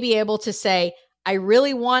you may be able to say, I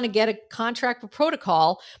really want to get a contract for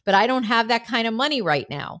protocol, but I don't have that kind of money right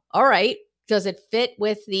now. All right. Does it fit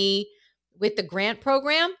with the grant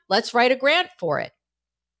program? Let's write a grant for it.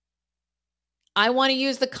 I want to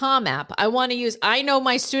use the Calm app. I know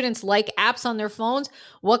my students like apps on their phones.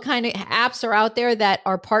 What kind of apps are out there that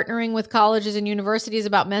are partnering with colleges and universities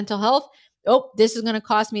about mental health? Oh, this is going to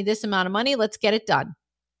cost me this amount of money. Let's get it done.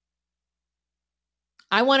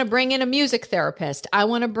 I want to bring in a music therapist. I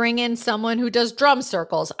want to bring in someone who does drum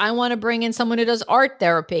circles. I want to bring in someone who does art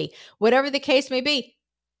therapy. Whatever the case may be,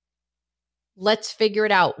 let's figure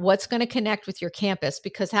it out. What's going to connect with your campus?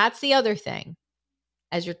 Because that's the other thing.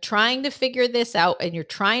 As you're trying to figure this out and you're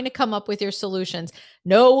trying to come up with your solutions,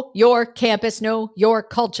 know your campus, know your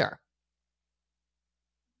culture.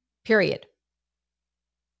 Period.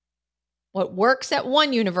 What works at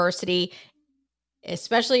one university,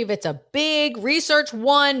 especially if it's a big research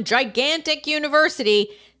one, gigantic university,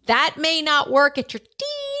 that may not work at your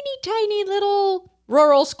teeny tiny little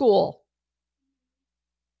rural school.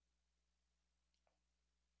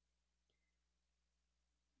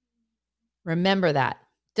 Remember that.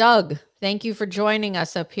 Doug, thank you for joining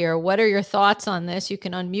us up here. What are your thoughts on this? You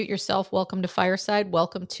can unmute yourself. Welcome to Fireside.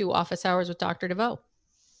 Welcome to Office Hours with Dr. DeVoe.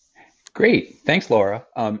 Great. Thanks, Laura.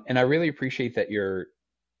 And I really appreciate that you're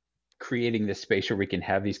creating this space where we can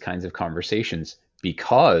have these kinds of conversations,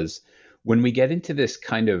 because when we get into this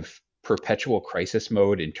kind of perpetual crisis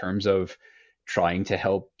mode in terms of trying to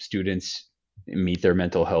help students meet their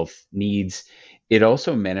mental health needs, it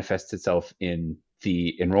also manifests itself in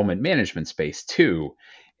the enrollment management space too.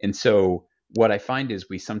 And so what I find is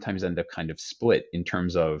we sometimes end up kind of split in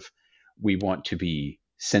terms of, we want to be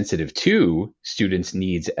sensitive to students'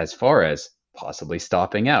 needs as far as possibly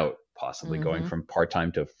stopping out, possibly going from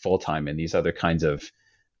part-time to full-time, and these other kinds of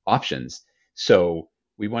options. So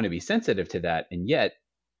we want to be sensitive to that. And yet,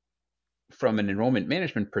 from an enrollment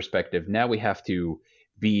management perspective, now we have to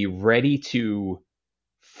be ready to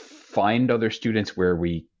find other students where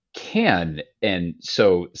we can. And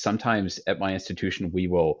so sometimes at my institution,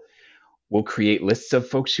 we'll create lists of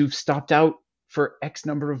folks who've stopped out for X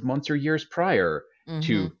number of months or years prior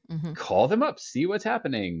to call them up, see what's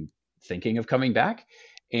happening, thinking of coming back.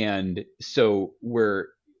 And so we're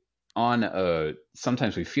on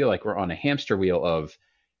sometimes we feel like we're on a hamster wheel of,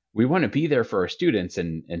 we want to be there for our students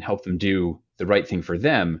and help them do the right thing for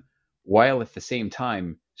them, while at the same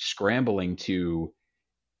time scrambling to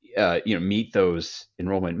meet those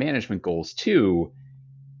enrollment management goals too,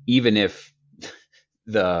 even if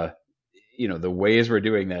the ways we're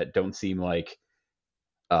doing that don't seem like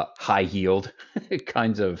high yield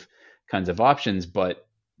kinds of options. But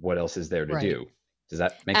what else is there to do? Does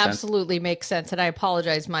that make sense? Absolutely makes sense. And I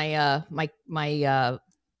apologize. My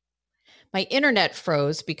internet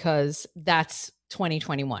froze because that's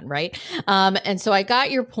 2021, right? And so I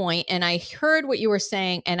got your point and I heard what you were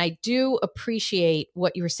saying, and I do appreciate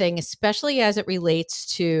what you were saying, especially as it relates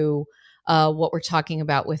to what we're talking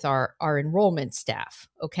about with our enrollment staff.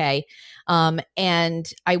 Okay.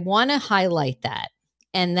 And I want to highlight that.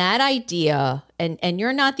 And that idea, and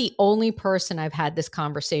you're not the only person I've had this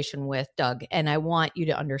conversation with, Doug, and I want you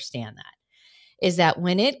to understand that, is that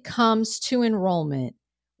when it comes to enrollment,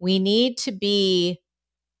 we need to be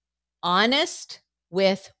honest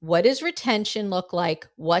with what does retention look like?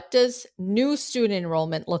 What does new student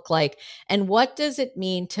enrollment look like? And what does it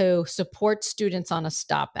mean to support students on a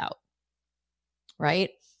stop out? Right?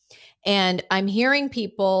 And I'm hearing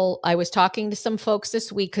people, I was talking to some folks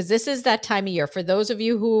this week, because this is that time of year. For those of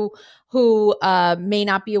you who may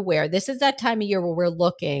not be aware, this is that time of year where we're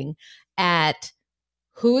looking at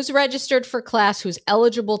who's registered for class, who's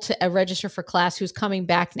eligible to register for class, who's coming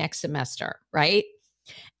back next semester, right?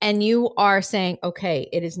 And you are saying, okay,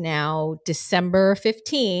 it is now December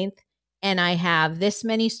 15th, and I have this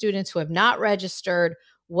many students who have not registered.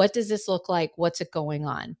 What does this look like? What's it going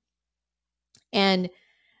on? And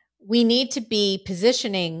we need to be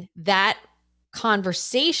positioning that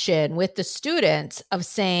conversation with the students of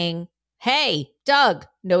saying, hey, Doug,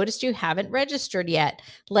 noticed you haven't registered yet.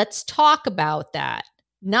 Let's talk about that.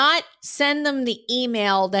 Not send them the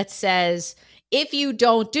email that says, if you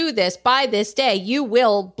don't do this by this day, you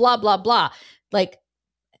will blah, blah, blah. Like,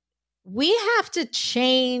 we have to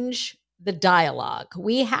change the dialogue.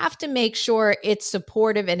 We have to make sure it's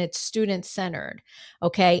supportive and it's student centered.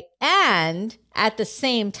 Okay. And at the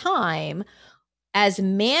same time, as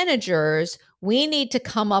managers, we need to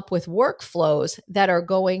come up with workflows that are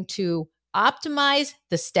going to optimize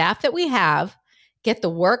the staff that we have, get the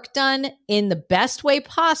work done in the best way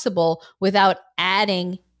possible without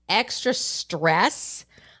adding extra stress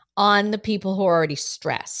on the people who are already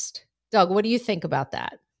stressed. Doug, what do you think about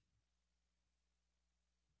that?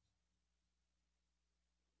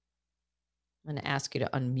 I'm going to ask you to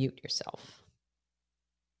unmute yourself.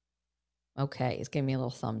 Okay, he's giving me a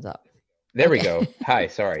little thumbs up. There we go. Hi,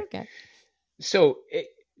 sorry. Okay. So,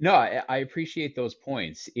 no, I appreciate those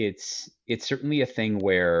points. It's certainly a thing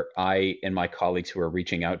where I and my colleagues who are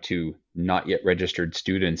reaching out to not yet registered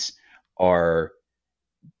students are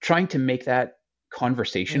trying to make that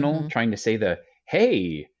conversational, trying to say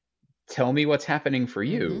hey, tell me what's happening for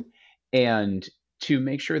you, and to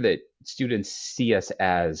make sure that students see us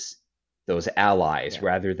as those allies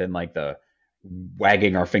rather than like the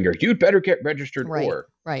wagging our finger, you'd better get registered.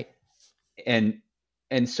 Right.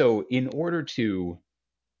 And so in order to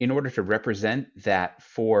represent that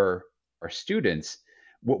for our students,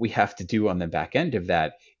 what we have to do on the back end of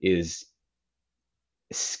that is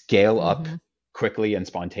scale up quickly and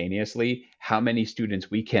spontaneously how many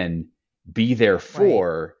students we can be there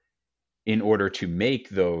for in order to make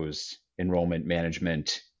those enrollment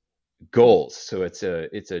management goals. So it's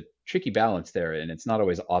a tricky balance there, and it's not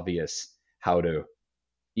always obvious how to,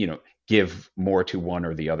 give more to one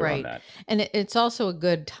or the other on that. And it's also a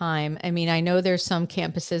good time. I mean, I know there's some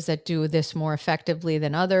campuses that do this more effectively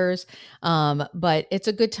than others, but it's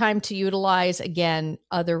a good time to utilize, again,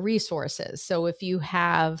 other resources. So if you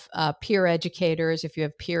have peer educators, if you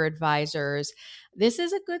have peer advisors, this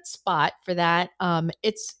is a good spot for that.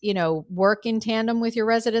 It's, work in tandem with your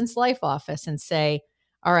residence life office and say,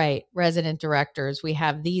 all right, resident directors, we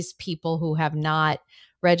have these people who have not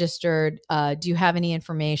registered. Do you have any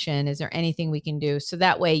information? Is there anything we can do? So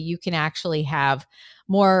that way you can actually have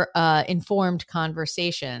more informed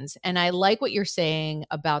conversations. And I like what you're saying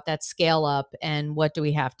about that scale up and what do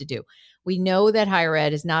we have to do? We know that higher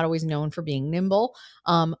ed is not always known for being nimble,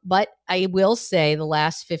 but I will say the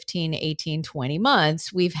last 15, 18, 20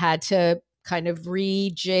 months, we've had to kind of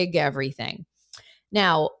rejig everything.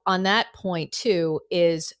 Now, on that point too,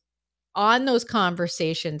 is on those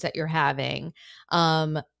conversations that you're having,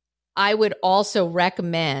 I would also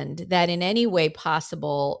recommend that in any way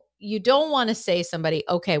possible, you don't want to say somebody,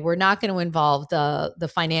 okay, we're not going to involve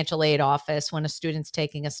the financial aid office when a student's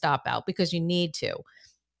taking a stop out, because you need to.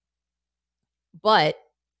 But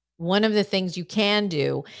one of the things you can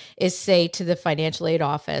do is say to the financial aid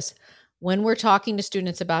office, when we're talking to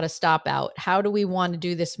students about a stop out, how do we want to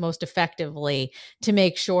do this most effectively to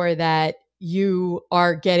make sure that you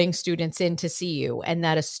are getting students in to see you and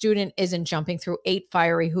that a student isn't jumping through 8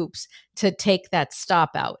 fiery hoops to take that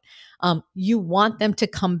stop out? You want them to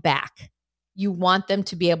come back. You want them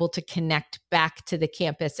to be able to connect back to the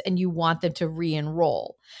campus, and you want them to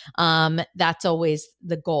re-enroll. That's always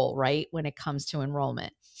the goal, right? When it comes to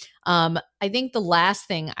enrollment. I think the last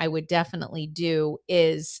thing I would definitely do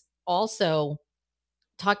is also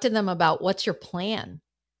talk to them about what's your plan.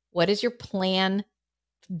 What is your plan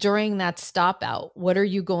during that stop out? What are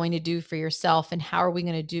you going to do for yourself, and how are we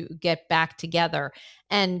going to get back together?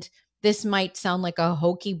 And this might sound like a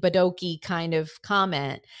hokey badokey kind of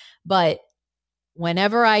comment, but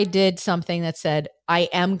whenever I did something that said, I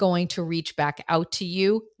am going to reach back out to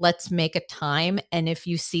you, let's make a time. And if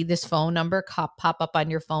you see this phone number pop up on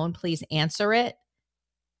your phone, please answer it.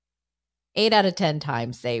 8 out of 10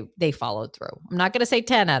 times they followed through. I'm not going to say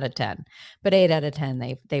 10 out of 10, but 8 out of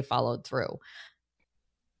 10 they followed through.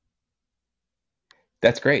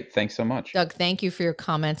 That's great. Thanks so much. Doug, thank you for your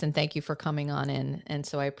comments, and thank you for coming on in. And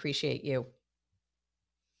so I appreciate you.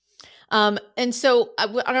 And so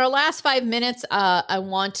on our last 5 minutes, I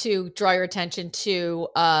want to draw your attention to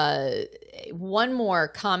one more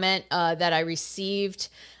comment that I received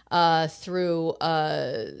through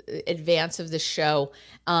advance of the show.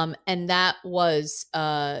 And that was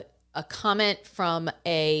a comment from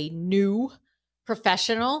a new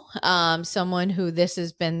professional, someone who this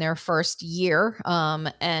has been their first year.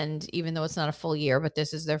 And even though it's not a full year, but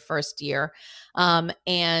this is their first year.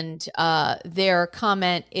 And their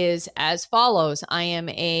comment is as follows. I am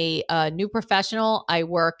a new professional. I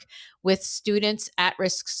work with students,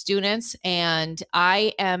 at-risk students, and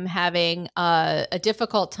I am having a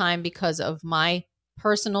difficult time because of my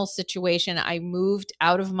personal situation. I moved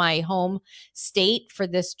out of my home state for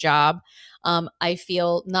this job. I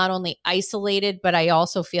feel not only isolated, but I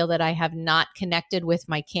also feel that I have not connected with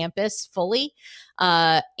my campus fully.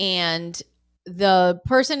 And the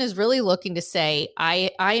person is really looking to say,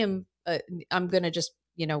 I'm going to just,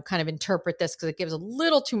 kind of interpret this because it gives a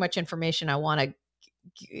little too much information. I want to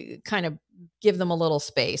kind of give them a little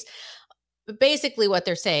space. But basically what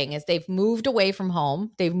they're saying is they've moved away from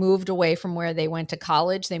home. They've moved away from where they went to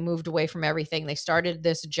college. They moved away from everything. They started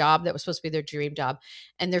this job that was supposed to be their dream job,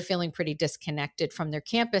 and they're feeling pretty disconnected from their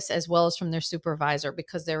campus as well as from their supervisor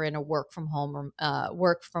because they're in a work from home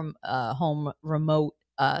remote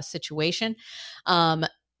situation.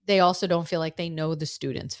 They also don't feel like they know the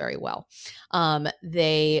students very well.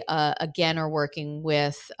 They, again, are working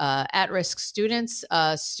with at-risk students,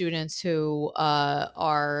 students who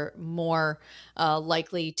are more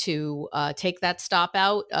likely to take that stop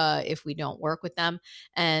out if we don't work with them.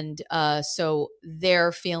 And so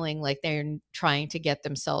they're feeling like they're trying to get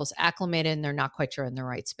themselves acclimated and they're not quite sure in the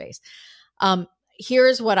right space.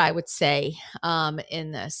 Here's what I would say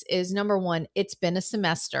in this is, number one, it's been a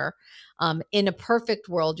semester. In a perfect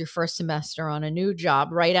world, your first semester on a new job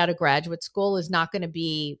right out of graduate school is not going to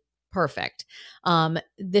be perfect.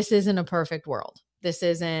 This isn't a perfect world. This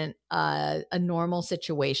isn't a normal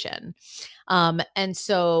situation. And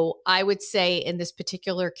so I would say in this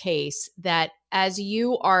particular case that as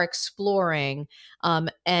you are exploring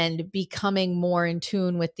and becoming more in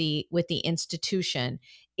tune with the institution,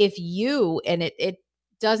 if you, and it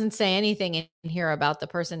doesn't say anything in here about the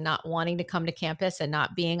person not wanting to come to campus and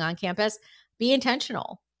not being on campus, be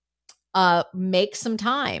intentional. Make some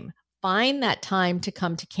time. Find that time to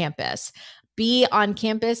come to campus. Be on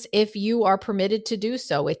campus if you are permitted to do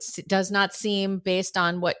so. It does not seem, based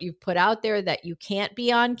on what you've put out there, that you can't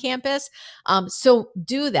be on campus. So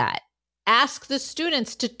do that. Ask the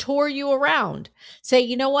students to tour you around. Say,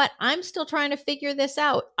 you know what? I'm still trying to figure this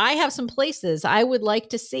out. I have some places I would like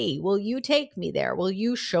to see. Will you take me there? Will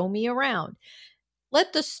you show me around?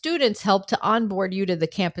 Let the students help to onboard you to the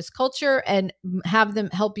campus culture and have them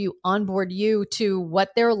help you onboard you to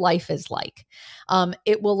what their life is like.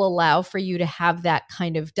 It will allow for you to have that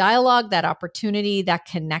kind of dialogue, that opportunity, that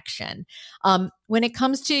connection. When it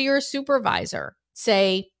comes to your supervisor,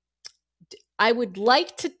 say, I would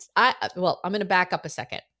like to, I'm going to back up a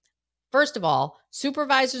second. First of all,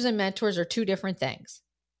 supervisors and mentors are two different things.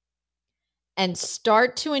 And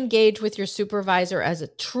start to engage with your supervisor as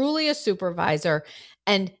truly a supervisor,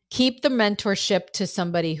 and keep the mentorship to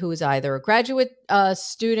somebody who is either a graduate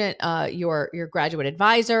student, your graduate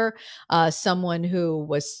advisor, someone who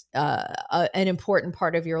was an important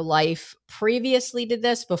part of your life previously to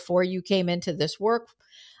this, before you came into this work.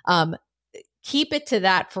 Keep it to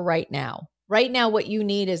that for right now. Right now, what you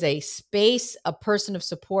need is a space, a person of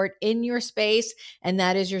support in your space, and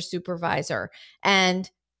that is your supervisor.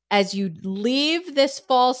 And as you leave this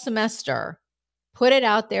fall semester, put it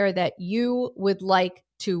out there that you would like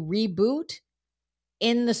to reboot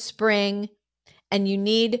in the spring, and you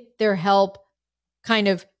need their help kind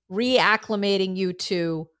of reacclimating you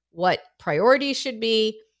to what priorities should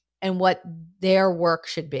be and what their work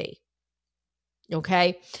should be.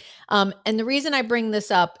 Okay. And the reason I bring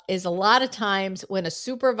this up is a lot of times when a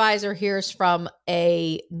supervisor hears from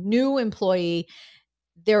a new employee,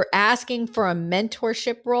 they're asking for a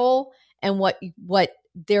mentorship role, and what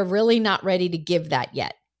they're really not ready to give that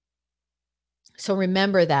yet. So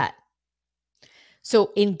remember that.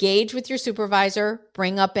 So engage with your supervisor,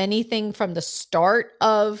 bring up anything from the start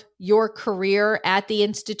of your career at the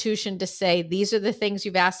institution to say, these are the things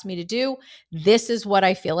you've asked me to do. This is what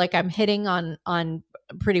I feel like I'm hitting on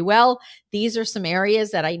pretty well. These are some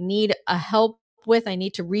areas that I need a help with. I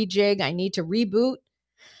need to rejig. I need to reboot,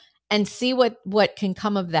 and see what can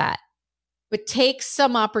come of that. But take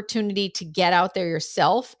some opportunity to get out there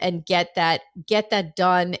yourself and get that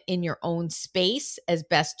done in your own space as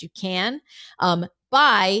best you can,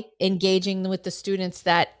 by engaging with the students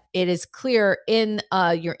that it is clear in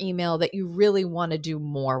your email that you really want to do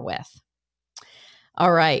more with.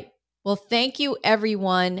 All right. Well, thank you,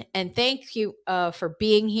 everyone. And thank you for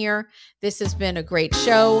being here. This has been a great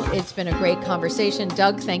show. It's been a great conversation.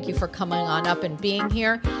 Doug, thank you for coming on up and being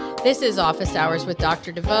here. This is Office Hours with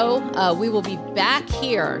Dr. DeVoe. We will be back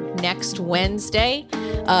here next Wednesday,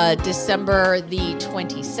 December the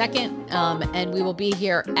 22nd, and we will be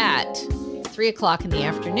here at 3 o'clock in the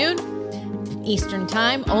afternoon, Eastern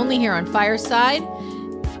Time, only here on Fireside.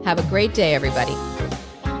 Have a great day, everybody.